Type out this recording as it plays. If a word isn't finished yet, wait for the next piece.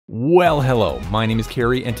Well, hello, my name is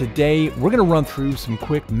Carrie, and today we're going to run through some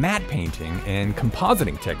quick matte painting and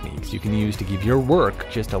compositing techniques you can use to give your work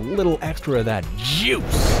just a little extra of that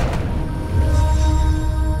juice.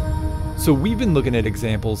 So we've been looking at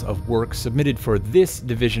examples of work submitted for this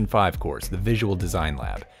Division 5 course, the Visual Design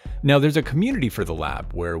Lab. Now there's a community for the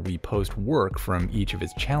lab where we post work from each of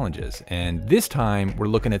its challenges, and this time we're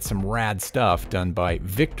looking at some rad stuff done by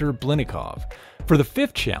Viktor Blinnikov for the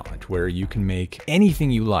 5th challenge, where you can make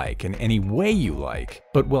anything you like in any way you like,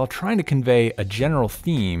 but while trying to convey a general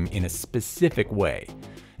theme in a specific way.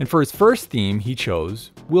 And for his first theme, he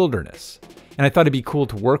chose wilderness. And I thought it'd be cool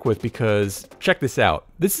to work with because, check this out,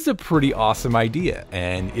 this is a pretty awesome idea,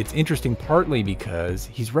 and it's interesting partly because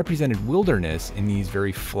he's represented wilderness in these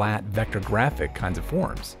very flat vector graphic kinds of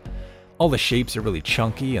forms. All the shapes are really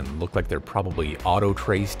chunky and look like they're probably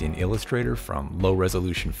auto-traced in Illustrator from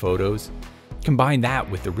low-resolution photos. Combine that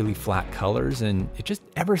with the really flat colors and it just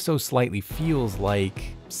ever so slightly feels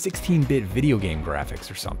like 16-bit video game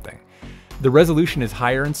graphics or something. The resolution is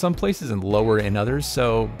higher in some places and lower in others,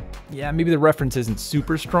 so yeah, maybe the reference isn't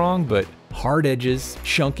super strong, but hard edges,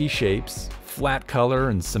 chunky shapes, flat color,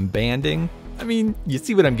 and some banding. I mean, you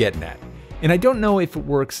see what I'm getting at. And I don't know if it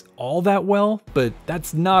works all that well, but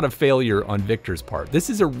that's not a failure on Viktor's part. This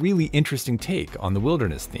is a really interesting take on the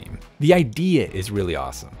wilderness theme. The idea is really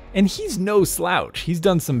awesome. And he's no slouch. He's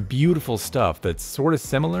done some beautiful stuff that's sort of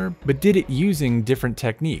similar, but did it using different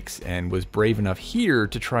techniques and was brave enough here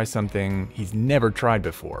to try something he's never tried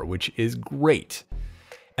before, which is great.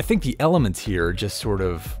 I think the elements here are just sort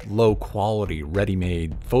of low quality,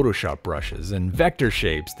 ready-made Photoshop brushes and vector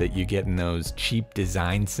shapes that you get in those cheap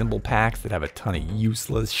design symbol packs that have a ton of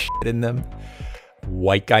useless shit in them.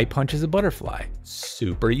 White guy punches a butterfly.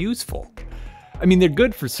 Super useful. I mean, they're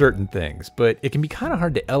good for certain things, but it can be kind of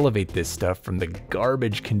hard to elevate this stuff from the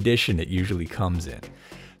garbage condition it usually comes in.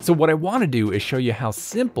 So what I want to do is show you how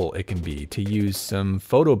simple it can be to use some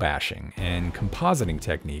photo bashing and compositing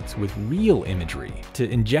techniques with real imagery to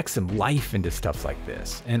inject some life into stuff like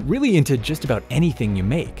this, and really into just about anything you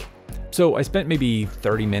make. So I spent maybe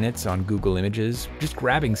 30 minutes on Google Images, just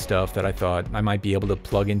grabbing stuff that I thought I might be able to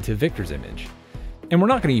plug into Viktor's image. And we're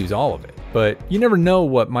not going to use all of it, but you never know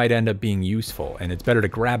what might end up being useful, and it's better to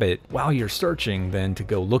grab it while you're searching than to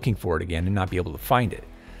go looking for it again and not be able to find it.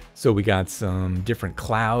 So we got some different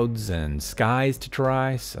clouds and skies to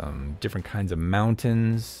try, some different kinds of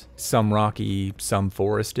mountains, some rocky, some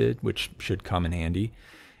forested, which should come in handy.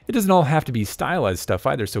 It doesn't all have to be stylized stuff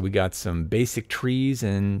either, so we got some basic trees,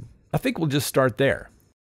 and I think we'll just start there.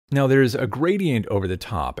 Now there's a gradient over the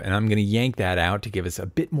top, and I'm going to yank that out to give us a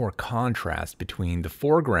bit more contrast between the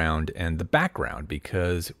foreground and the background,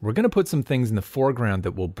 because we're going to put some things in the foreground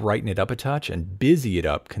that will brighten it up a touch and busy it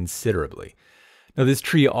up considerably. Now this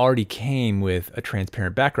tree already came with a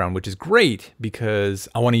transparent background, which is great because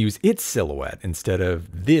I want to use its silhouette instead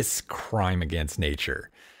of this crime against nature.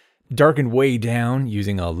 Darkened way down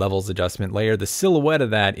using a levels adjustment layer, the silhouette of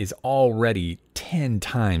that is already 10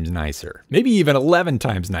 times nicer. Maybe even 11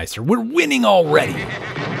 times nicer. We're winning already!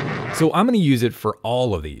 So I'm going to use it for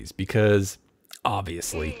all of these because,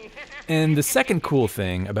 obviously. And the second cool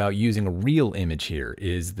thing about using a real image here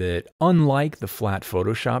is that unlike the flat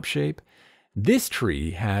Photoshop shape, this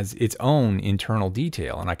tree has its own internal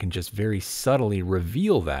detail, and I can just very subtly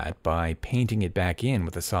reveal that by painting it back in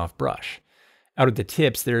with a soft brush. Out at the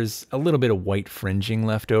tips, there's a little bit of white fringing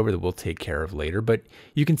left over that we'll take care of later, but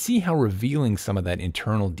you can see how revealing some of that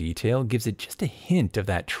internal detail gives it just a hint of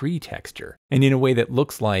that tree texture, and in a way that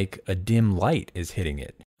looks like a dim light is hitting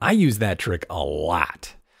it. I use that trick a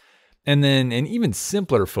lot. And then an even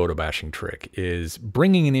simpler photo bashing trick is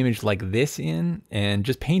bringing an image like this in and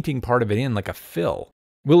just painting part of it in like a fill.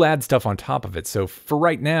 We'll add stuff on top of it, so for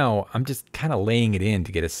right now, I'm just kind of laying it in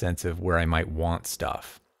to get a sense of where I might want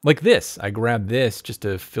stuff. Like this, I grabbed this just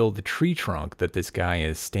to fill the tree trunk that this guy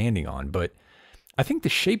is standing on, but I think the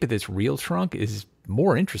shape of this real trunk is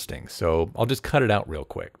more interesting, so I'll just cut it out real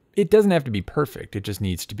quick. It doesn't have to be perfect, it just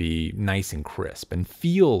needs to be nice and crisp and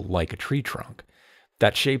feel like a tree trunk.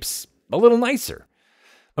 That shape's a little nicer.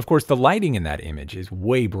 Of course, the lighting in that image is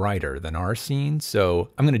way brighter than our scene, so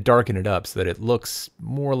I'm going to darken it up so that it looks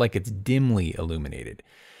more like it's dimly illuminated.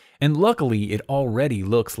 And luckily, it already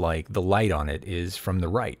looks like the light on it is from the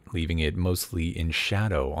right, leaving it mostly in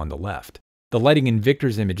shadow on the left. The lighting in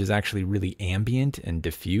Viktor's image is actually really ambient and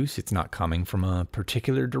diffuse. It's not coming from a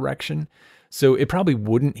particular direction, so it probably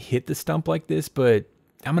wouldn't hit the stump like this, but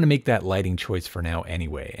I'm going to make that lighting choice for now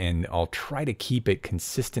anyway, and I'll try to keep it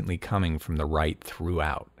consistently coming from the right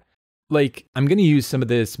throughout. Like, I'm going to use some of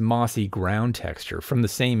this mossy ground texture from the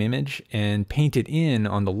same image and paint it in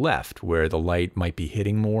on the left where the light might be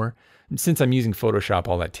hitting more. And since I'm using Photoshop,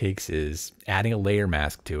 all that takes is adding a layer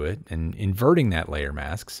mask to it and inverting that layer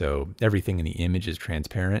mask so everything in the image is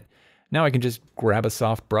transparent. Now I can just grab a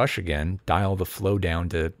soft brush again, dial the flow down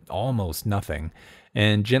to almost nothing,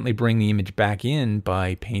 and gently bring the image back in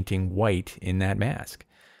by painting white in that mask.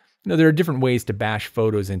 There are different ways to bash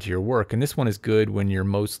photos into your work, and this one is good when you're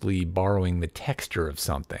mostly borrowing the texture of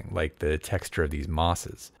something, like the texture of these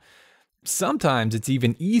mosses. Sometimes it's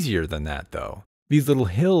even easier than that, though. These little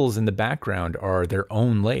hills in the background are their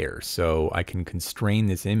own layer, so I can constrain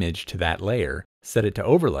this image to that layer, set it to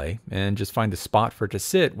overlay, and just find a spot for it to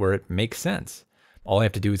sit where it makes sense. All I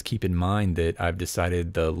have to do is keep in mind that I've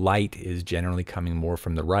decided the light is generally coming more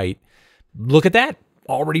from the right. Look at that!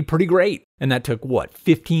 Already pretty great. And that took, what,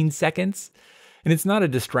 15 seconds? And it's not a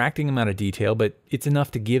distracting amount of detail, but it's enough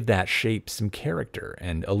to give that shape some character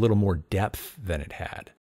and a little more depth than it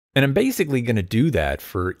had. And I'm basically going to do that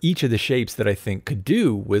for each of the shapes that I think could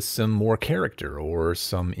do with some more character or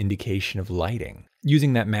some indication of lighting.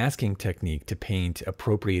 Using that masking technique to paint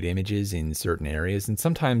appropriate images in certain areas and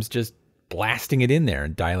sometimes just blasting it in there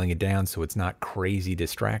and dialing it down so it's not crazy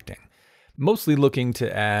distracting. Mostly looking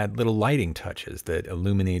to add little lighting touches that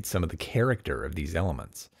illuminate some of the character of these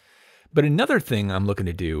elements. But another thing I'm looking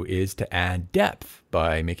to do is to add depth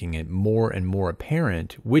by making it more and more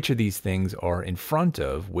apparent which of these things are in front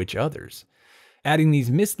of which others. Adding these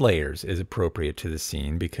mist layers is appropriate to the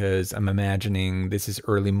scene because I'm imagining this is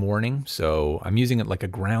early morning, so I'm using it like a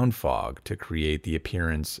ground fog to create the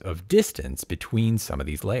appearance of distance between some of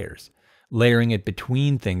these layers. Layering it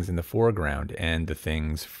between things in the foreground and the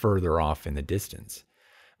things further off in the distance.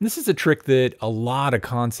 And this is a trick that a lot of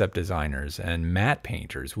concept designers and matte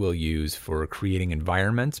painters will use for creating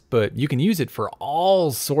environments, but you can use it for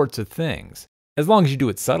all sorts of things, as long as you do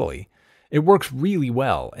it subtly. It works really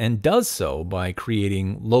well and does so by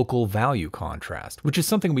creating local value contrast, which is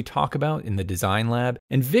something we talk about in the design lab,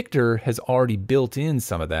 and Viktor has already built in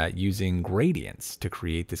some of that using gradients to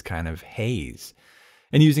create this kind of haze.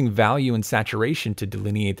 And using value and saturation to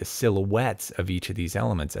delineate the silhouettes of each of these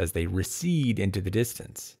elements as they recede into the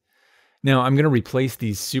distance. Now, I'm going to replace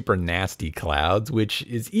these super nasty clouds, which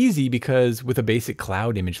is easy because with a basic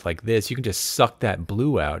cloud image like this, you can just suck that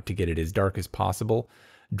blue out to get it as dark as possible,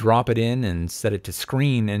 drop it in and set it to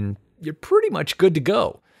screen, and you're pretty much good to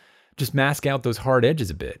go. Just mask out those hard edges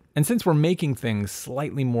a bit. And since we're making things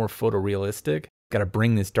slightly more photorealistic, got to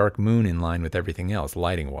bring this dark moon in line with everything else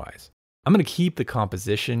lighting-wise. I'm going to keep the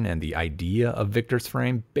composition and the idea of Viktor's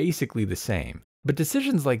frame basically the same, but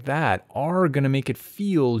decisions like that are going to make it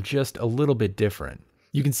feel just a little bit different.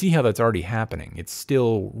 You can see how that's already happening. It's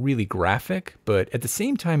still really graphic, but at the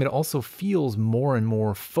same time it also feels more and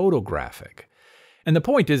more photographic. And the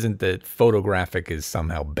point isn't that photographic is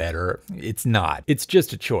somehow better. It's not. It's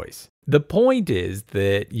just a choice. The point is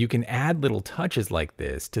that you can add little touches like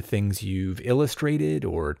this to things you've illustrated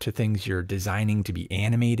or to things you're designing to be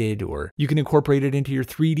animated, or you can incorporate it into your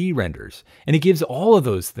 3D renders. And it gives all of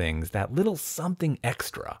those things that little something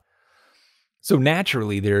extra. So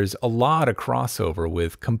naturally, there's a lot of crossover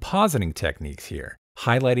with compositing techniques here.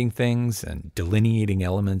 Highlighting things and delineating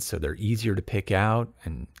elements so they're easier to pick out,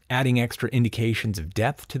 and adding extra indications of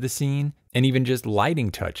depth to the scene, and even just lighting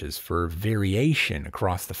touches for variation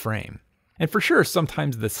across the frame. And for sure,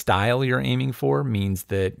 sometimes the style you're aiming for means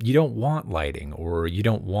that you don't want lighting or you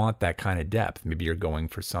don't want that kind of depth. Maybe you're going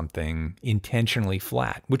for something intentionally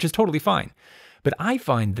flat, which is totally fine. But I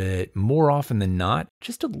find that more often than not,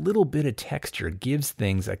 just a little bit of texture gives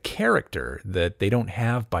things a character that they don't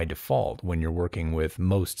have by default when you're working with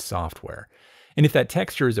most software. And if that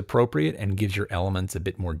texture is appropriate and gives your elements a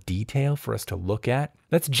bit more detail for us to look at,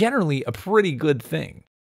 that's generally a pretty good thing.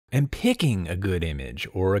 And picking a good image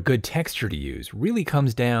or a good texture to use really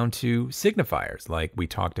comes down to signifiers like we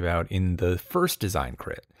talked about in the first design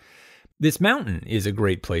crit. This mountain is a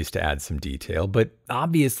great place to add some detail, but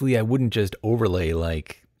obviously I wouldn't just overlay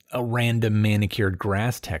like a random manicured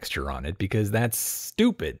grass texture on it because that's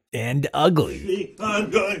stupid and ugly.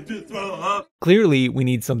 I'm going to throw up. Clearly, we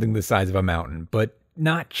need something the size of a mountain, but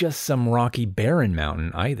not just some rocky barren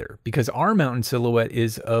mountain either, because our mountain silhouette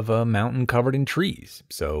is of a mountain covered in trees.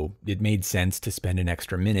 So it made sense to spend an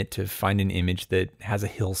extra minute to find an image that has a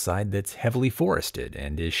hillside that's heavily forested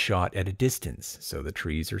and is shot at a distance. So the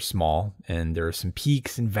trees are small and there are some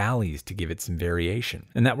peaks and valleys to give it some variation.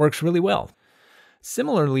 And that works really well.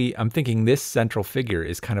 Similarly, I'm thinking this central figure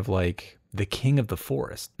is kind of like the king of the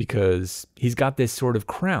forest because he's got this sort of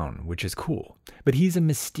crown, which is cool. But he's a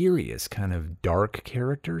mysterious kind of dark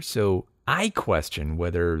character, so I question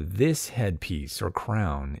whether this headpiece or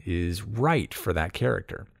crown is right for that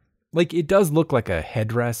character. Like, it does look like a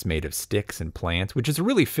headdress made of sticks and plants, which is a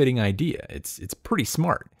really fitting idea. It's pretty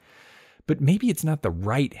smart. But maybe it's not the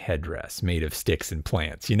right headdress made of sticks and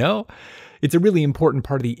plants, you know? It's a really important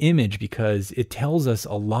part of the image because it tells us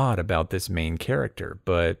a lot about this main character,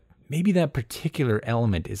 but maybe that particular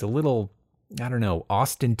element is a little, I don't know,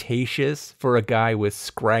 ostentatious for a guy with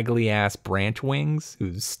scraggly-ass branch wings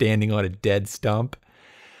who's standing on a dead stump.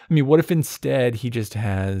 I mean, what if instead he just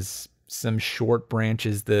has some short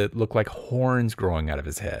branches that look like horns growing out of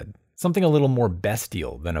his head? Something a little more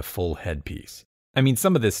bestial than a full headpiece. I mean,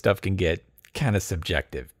 some of this stuff can get kind of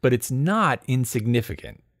subjective, but it's not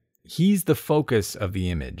insignificant. He's the focus of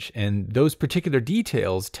the image, and those particular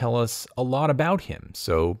details tell us a lot about him,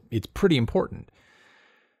 so it's pretty important.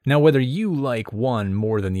 Now, whether you like one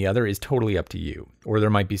more than the other is totally up to you, or there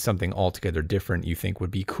might be something altogether different you think would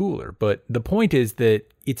be cooler, but the point is that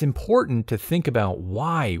it's important to think about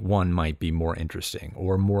why one might be more interesting,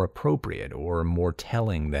 or more appropriate, or more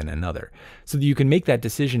telling than another, so that you can make that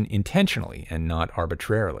decision intentionally and not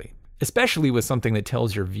arbitrarily, especially with something that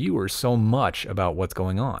tells your viewers so much about what's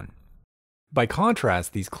going on. By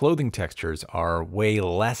contrast, these clothing textures are way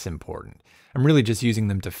less important. I'm really just using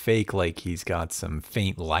them to fake like he's got some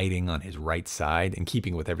faint lighting on his right side in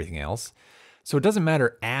keeping with everything else. So it doesn't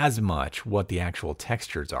matter as much what the actual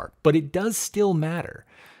textures are, but it does still matter.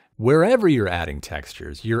 Wherever you're adding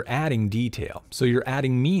textures, you're adding detail, so you're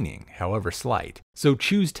adding meaning, however slight. So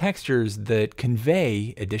choose textures that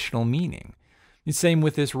convey additional meaning. Same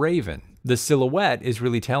with this raven. The silhouette is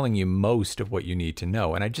really telling you most of what you need to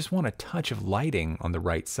know, and I just want a touch of lighting on the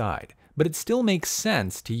right side. But it still makes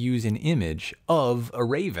sense to use an image of a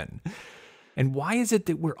raven. And why is it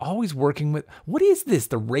that we're always working with, what is this,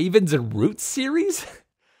 the Ravens and Roots series?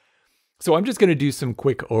 So I'm just going to do some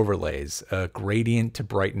quick overlays, a gradient to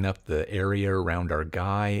brighten up the area around our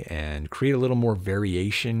guy and create a little more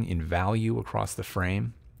variation in value across the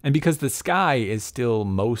frame. And because the sky is still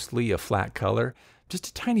mostly a flat color, just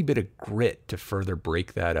a tiny bit of grit to further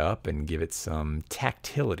break that up and give it some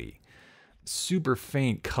tactility. Super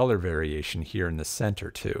faint color variation here in the center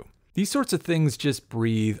too. These sorts of things just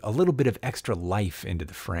breathe a little bit of extra life into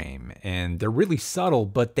the frame, and they're really subtle,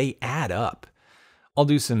 but they add up. I'll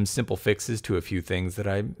do some simple fixes to a few things that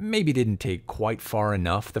I maybe didn't take quite far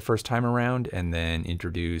enough the first time around, and then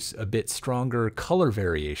introduce a bit stronger color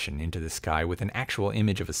variation into the sky with an actual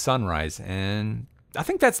image of a sunrise, and I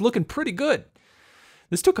think that's looking pretty good.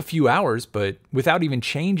 This took a few hours, but without even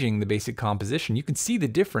changing the basic composition, you can see the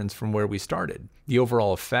difference from where we started. The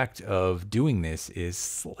overall effect of doing this is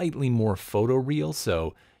slightly more photoreal,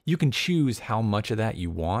 so you can choose how much of that you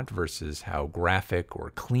want versus how graphic or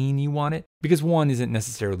clean you want it, because one isn't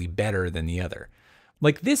necessarily better than the other.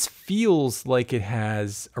 Like, this feels like it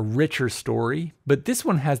has a richer story, but this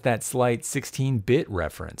one has that slight 16-bit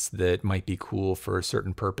reference that might be cool for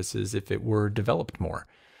certain purposes if it were developed more.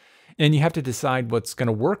 And you have to decide what's going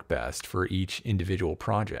to work best for each individual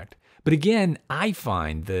project. But again, I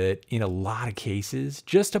find that in a lot of cases,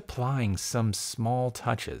 just applying some small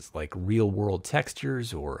touches like real-world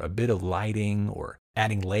textures or a bit of lighting or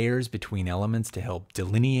adding layers between elements to help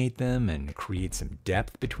delineate them and create some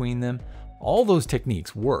depth between them, all those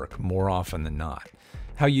techniques work more often than not.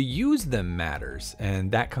 How you use them matters,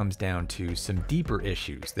 and that comes down to some deeper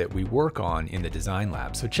issues that we work on in the design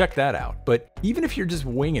lab, so check that out. But even if you're just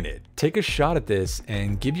winging it, take a shot at this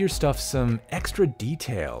and give your stuff some extra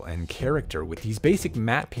detail and character with these basic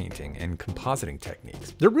matte painting and compositing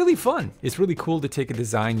techniques. They're really fun. It's really cool to take a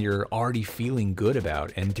design you're already feeling good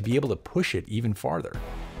about and to be able to push it even farther.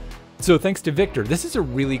 So thanks to Viktor, this is a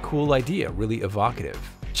really cool idea, really evocative.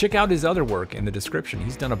 Check out his other work in the description.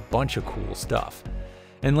 He's done a bunch of cool stuff.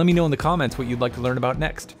 And let me know in the comments what you'd like to learn about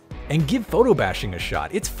next. And give photo bashing a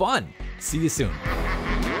shot. It's fun. See you soon.